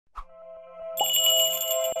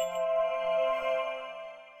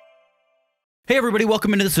Hey everybody,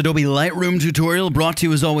 welcome into this Adobe Lightroom tutorial brought to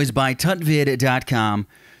you as always by tutvid.com.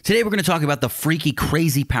 Today we're going to talk about the freaky,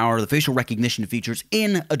 crazy power of the facial recognition features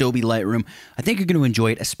in Adobe Lightroom. I think you're going to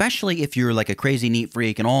enjoy it, especially if you're like a crazy neat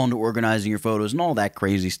freak and all into organizing your photos and all that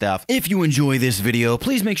crazy stuff. If you enjoy this video,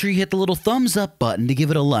 please make sure you hit the little thumbs up button to give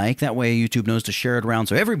it a like. That way YouTube knows to share it around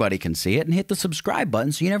so everybody can see it, and hit the subscribe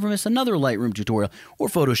button so you never miss another Lightroom tutorial or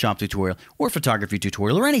Photoshop tutorial or photography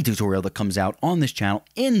tutorial or any tutorial that comes out on this channel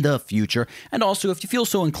in the future. And also, if you feel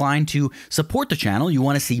so inclined to support the channel, you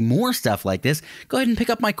want to see more stuff like this, go ahead and pick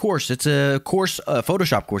up my course. It's a course, a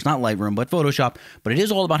Photoshop course, not Lightroom, but Photoshop. But it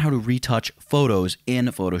is all about how to retouch photos in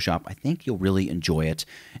Photoshop. I think you'll really enjoy it,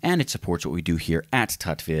 and it supports what we do here at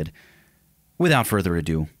TutVid. Without further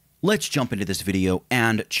ado, let's jump into this video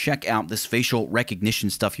and check out this facial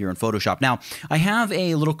recognition stuff here in Photoshop. Now, I have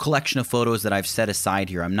a little collection of photos that I've set aside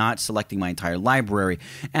here. I'm not selecting my entire library,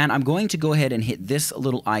 and I'm going to go ahead and hit this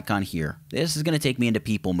little icon here. This is going to take me into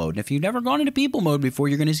people mode. And if you've never gone into people mode before,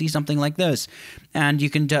 you're going to see something like this. And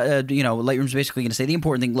you can, Lightroom's basically going to say the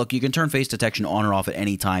important thing, look, you can turn face detection on or off at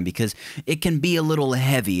any time because it can be a little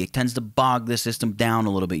heavy. It tends to bog the system down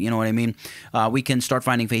a little bit. You know what I mean? We can start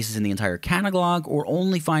finding faces in the entire catalog or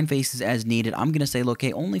only find faces as needed. I'm going to say, look,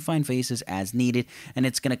 hey, only find faces as needed, and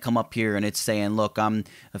it's going to come up here and it's saying, look, I'm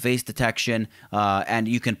a face detection, and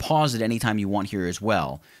you can pause it anytime you want here as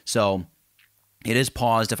well. So it is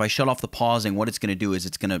paused. If I shut off the pausing, what it's going to do is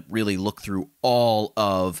it's going to really look through all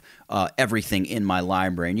of everything in my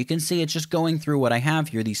library. And you can see it's just going through what I have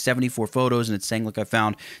here, these 74 photos, and it's saying, look, I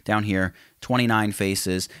found down here 29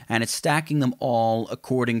 faces, and it's stacking them all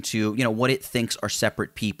according to, what it thinks are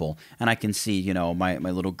separate people. And I can see, my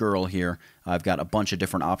little girl here, I've got a bunch of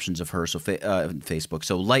different options of her, so Facebook.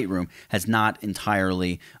 So Lightroom has not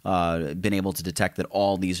entirely been able to detect that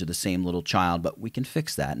all these are the same little child, but we can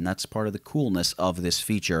fix that, and that's part of the coolness of this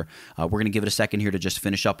feature. We're going to give it a second here to just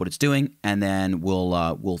finish up what it's doing, and then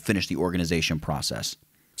we'll finish the organization process.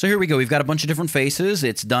 So here we go. We've got a bunch of different faces.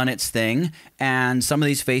 It's done its thing, and some of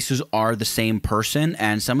these faces are the same person,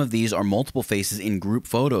 and some of these are multiple faces in group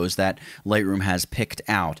photos that Lightroom has picked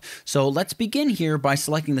out. So let's begin here by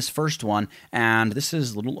selecting this first one, and this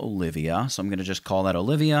is little Olivia. So I'm going to just call that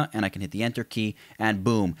Olivia, and I can hit the Enter key, and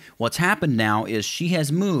boom. What's happened now is she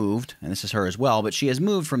has moved, and this is her as well, but she has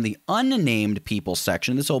moved from the unnamed people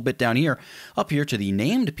section, this whole bit down here, up here to the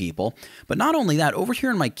named people. But not only that, over here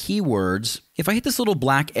in my keywords, if I hit this little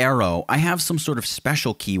black arrow, I have some sort of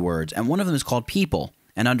special keywords, and one of them is called people.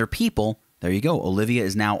 And under people, there you go. Olivia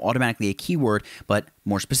is now automatically a keyword, but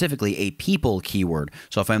more specifically, a people keyword.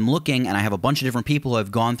 So if I'm looking and I have a bunch of different people who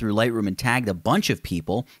have gone through Lightroom and tagged a bunch of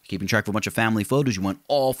people, keeping track of a bunch of family photos, you want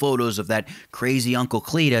all photos of that crazy Uncle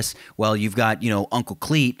Cletus. Well, you've got, Uncle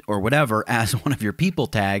Cleet or whatever as one of your people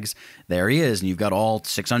tags. There he is. And you've got all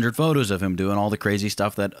 600 photos of him doing all the crazy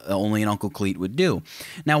stuff that only an Uncle Cleet would do.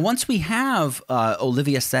 Now, once we have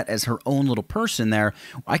Olivia set as her own little person there,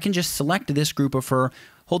 I can just select this group of her,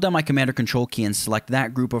 hold down my Command or Control key and select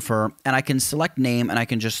that group of her, and I can select name, and I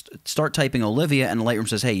can just start typing Olivia, and Lightroom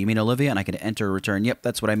says, hey, you mean Olivia? And I can enter or return, yep,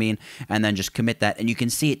 that's what I mean, and then just commit that, and you can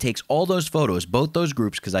see it takes all those photos, both those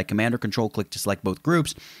groups, because I Command or Control click to select both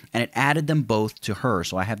groups, and it added them both to her.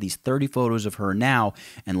 So I have these 30 photos of her now,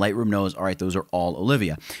 and Lightroom knows, all right, those are all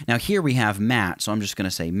Olivia. Now here we have Matt, so I'm just going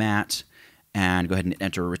to say Matt, and go ahead and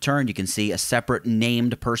enter a return. You can see a separate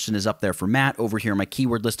named person is up there for Matt. Over here in my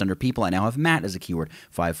keyword list under people, I now have Matt as a keyword.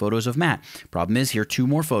 5 photos of Matt. Problem is here, 2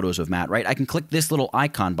 more photos of Matt, right? I can click this little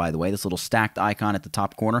icon, by the way, this little stacked icon at the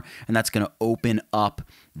top corner, and that's going to open up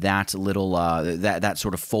that little, that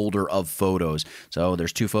sort of folder of photos. So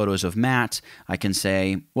there's 2 photos of Matt. I can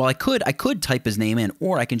say, well, I could type his name in,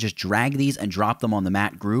 or I can just drag these and drop them on the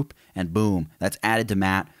Matt group, and boom, that's added to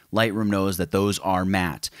Matt. Lightroom knows that those are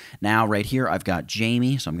Matt. Now, right here, I've got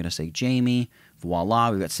Jamie, so I'm going to say Jamie. Voila,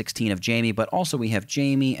 we've got 16 of Jamie, but also we have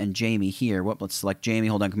Jamie and Jamie here. Let's select Jamie.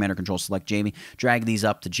 Hold down Command or Control, select Jamie. Drag these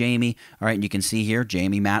up to Jamie. All right, and you can see here,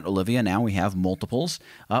 Jamie, Matt, Olivia. Now we have multiples.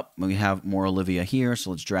 We have more Olivia here, so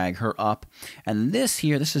let's drag her up. And this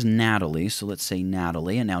here, this is Natalie, so let's say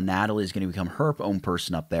Natalie. And now Natalie is going to become her own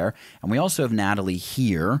person up there. And we also have Natalie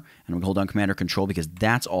here. And we hold down Command or Control because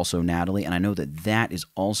that's also Natalie. And I know that that is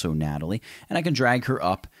also Natalie. And I can drag her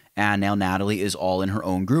up. And now Natalie is all in her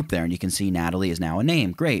own group there. And you can see Natalie is now a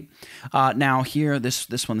name. Great. Now here,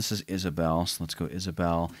 this one, this is Isabel. So let's go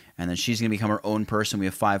Isabel. and then she's going to become her own person. We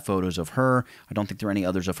have 5 photos of her. I don't think there are any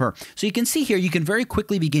others of her. So you can see here, you can very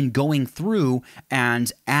quickly begin going through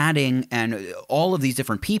and adding and all of these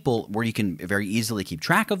different people where you can very easily keep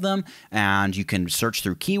track of them, and you can search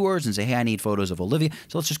through keywords and say, hey, I need photos of Olivia.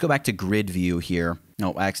 So let's just go back to grid view here.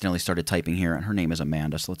 No, I accidentally started typing here, and her name is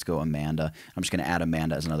Amanda, so let's go Amanda. I'm just going to add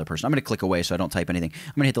Amanda as another person. I'm going to click away so I don't type anything.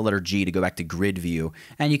 I'm going to hit the letter G to go back to grid view,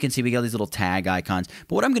 and you can see we got these little tag icons.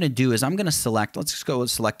 But what I'm going to do is I'm going to select, let's just go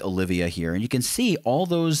select Olivia here, and you can see all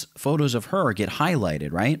those photos of her get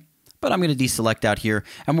highlighted, right? But I'm going to deselect out here,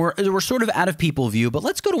 and we're sort of out of people view, but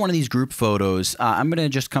let's go to one of these group photos. I'm going to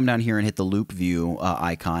just come down here and hit the loop view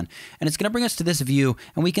icon, and it's going to bring us to this view,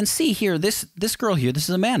 and we can see here, this girl here, this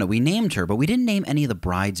is Amanda. We named her, but we didn't name any of the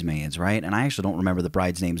bridesmaids, right? And I actually don't remember the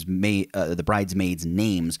bridesmaids'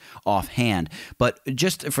 names offhand, but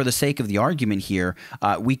just for the sake of the argument here,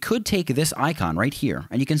 we could take this icon right here,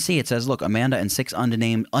 and you can see it says, look, Amanda and 6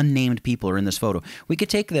 unnamed people are in this photo. We could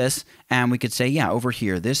take this, and we could say, yeah, over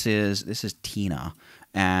here, this is Tina,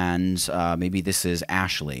 and maybe this is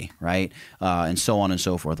Ashley, right? And so on and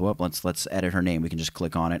so forth. Well, let's edit her name. We can just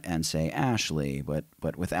click on it and say Ashley, but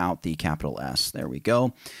without the capital S. There we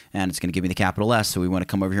go. And it's going to give me the capital S, so we want to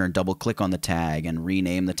come over here and double click on the tag and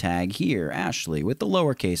rename the tag here, Ashley, with the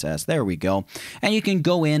lowercase s. There we go. And you can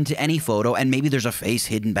go into any photo, and maybe there's a face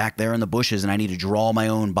hidden back there in the bushes, and I need to draw my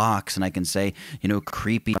own box, and I can say, you know,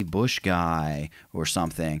 creepy bush guy or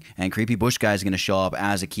something. And creepy bush guy is going to show up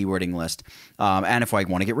as a keywording list. And if I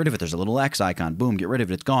want to get rid of it, there's a little X icon. Boom, get rid of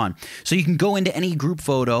it. It's gone. So you can go into any group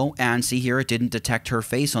photo and see here it didn't detect her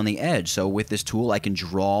face on the edge. So with this tool, I can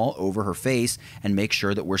draw over her face and make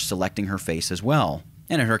sure that we're selecting her face as well.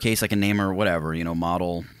 And in her case, I can name her whatever, you know,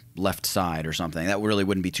 model left side or something. That really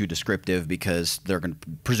wouldn't be too descriptive because there are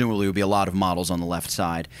presumably would be a lot of models on the left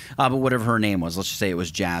side. But whatever her name was, let's just say it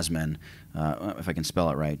was Jasmine. If I can spell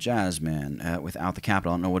it right, Jasmine, without the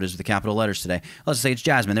capital. I don't know what is the capital letters today. Let's say it's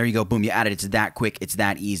Jasmine. There you go. Boom, you add it. It's that quick. It's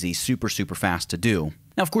that easy. Super, super fast to do.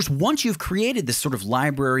 Now, of course, once you've created this sort of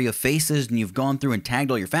library of faces and you've gone through and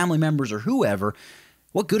tagged all your family members or whoever,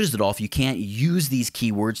 what good is it all if you can't use these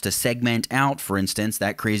keywords to segment out, for instance,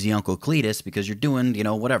 that crazy Uncle Cletus because you're doing, you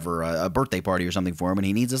know, whatever, a birthday party or something for him and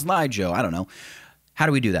he needs a slideshow. I don't know. How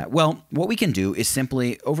do we do that? Well, what we can do is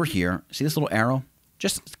simply over here, see this little arrow?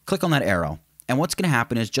 Just click on that arrow. And what's going to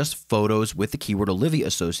happen is just photos with the keyword Olivia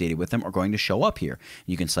associated with them are going to show up here.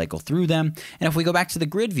 You can cycle through them. And if we go back to the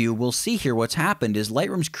grid view, we'll see here what's happened is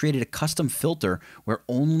Lightroom's created a custom filter where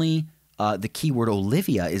only the keyword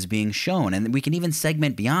Olivia is being shown. And we can even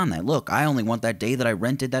segment beyond that. Look, I only want that day that I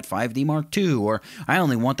rented that 5D Mark II, or I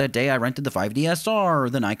only want that day I rented the 5D SR,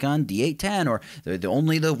 or the Nikon D810, or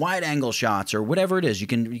only the wide angle shots, or whatever it is. You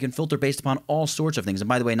can filter based upon all sorts of things. And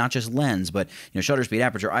by the way, not just lens, but you know, shutter speed,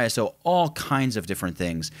 aperture, ISO, all kinds of different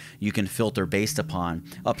things you can filter based upon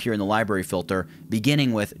up here in the library filter,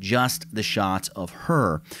 beginning with just the shots of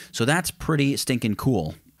her. So that's pretty stinking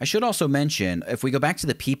cool. I should also mention, if we go back to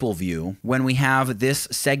the people view, when we have this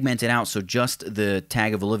segmented out, so just the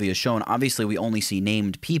tag of Olivia is shown, obviously we only see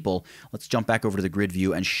named people. Let's jump back over to the grid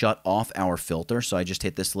view and shut off our filter. So I just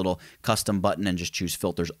hit this little custom button and just choose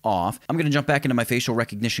filters off. I'm going to jump back into my facial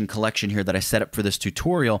recognition collection here that I set up for this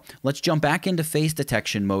tutorial. Let's jump back into face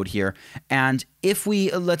detection mode here. And if we,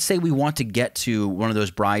 let's say we want to get to one of those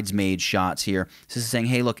bridesmaid shots here, this is saying,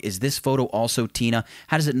 hey, look, is this photo also Tina?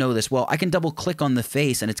 How does it know this? Well, I can double click on the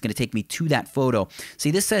face and it's going to take me to that photo. See,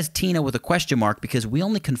 this says Tina with a question mark because we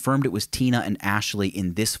only confirmed it was Tina and Ashley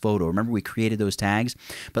in this photo. Remember, we created those tags?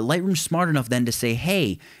 But Lightroom's smart enough then to say,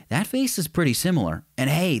 hey, that face is pretty similar. And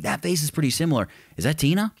hey, that face is pretty similar. Is that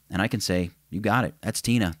Tina? And I can say, you got it. That's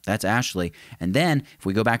Tina. That's Ashley. And then if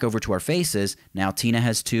we go back over to our faces, now Tina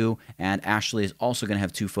has 2 and Ashley is also going to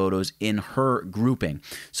have 2 photos in her grouping.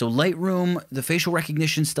 So Lightroom, the facial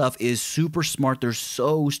recognition stuff is super smart. There's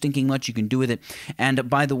so stinking much you can do with it. And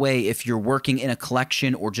by the way, if you're working in a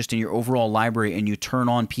collection or just in your overall library and you turn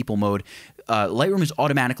on people mode, Lightroom is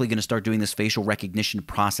automatically going to start doing this facial recognition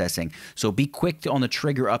processing. So be quick on the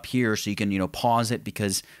trigger up here so you can, you know, pause it,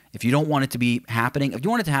 because if you don't want it to be happening, if you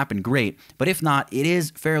want it to happen, great. But if not, it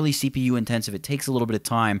is fairly CPU intensive. It takes a little bit of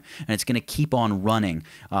time and it's going to keep on running.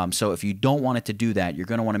 So if you don't want it to do that, you're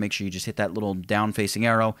going to want to make sure you just hit that little down facing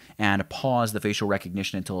arrow and pause the facial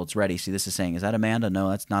recognition until it's ready. See, this is saying, is that Amanda? No,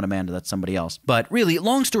 that's not Amanda. That's somebody else. But really,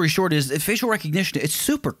 long story short is facial recognition, it's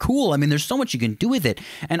super cool. I mean, there's so much you can do with it.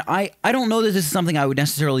 And I don't know know that this is something I would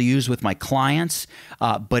necessarily use with my clients,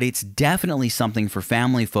 but it's definitely something for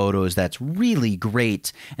family photos that's really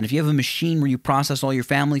great. And if you have a machine where you process all your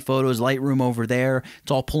family photos, Lightroom over there,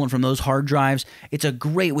 it's all pulling from those hard drives. It's a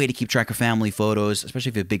great way to keep track of family photos, especially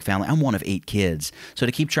if you have a big family. I'm one of 8 kids. So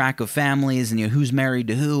to keep track of families and who's married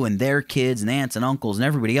to who and their kids and aunts and uncles and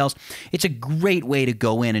everybody else, it's a great way to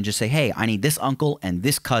go in and just say, hey, I need this uncle and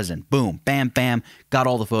this cousin. Boom, bam, bam. Got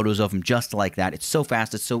all the photos of them just like that. It's so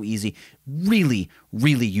fast. It's so easy. Really,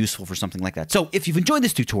 really useful for something like that. So if you've enjoyed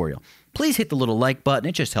this tutorial, please hit the little like button.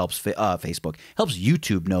 It just helps Facebook, helps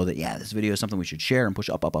YouTube know that, yeah, this video is something we should share and push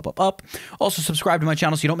up, up, up, up, up. Also, subscribe to my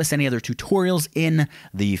channel so you don't miss any other tutorials in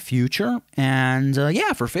the future. And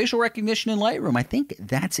yeah, for facial recognition in Lightroom, I think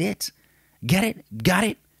that's it. Get it? Got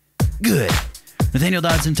it? Good. Nathaniel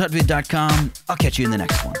Dodson, tutvid.com. I'll catch you in the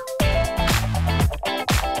next one.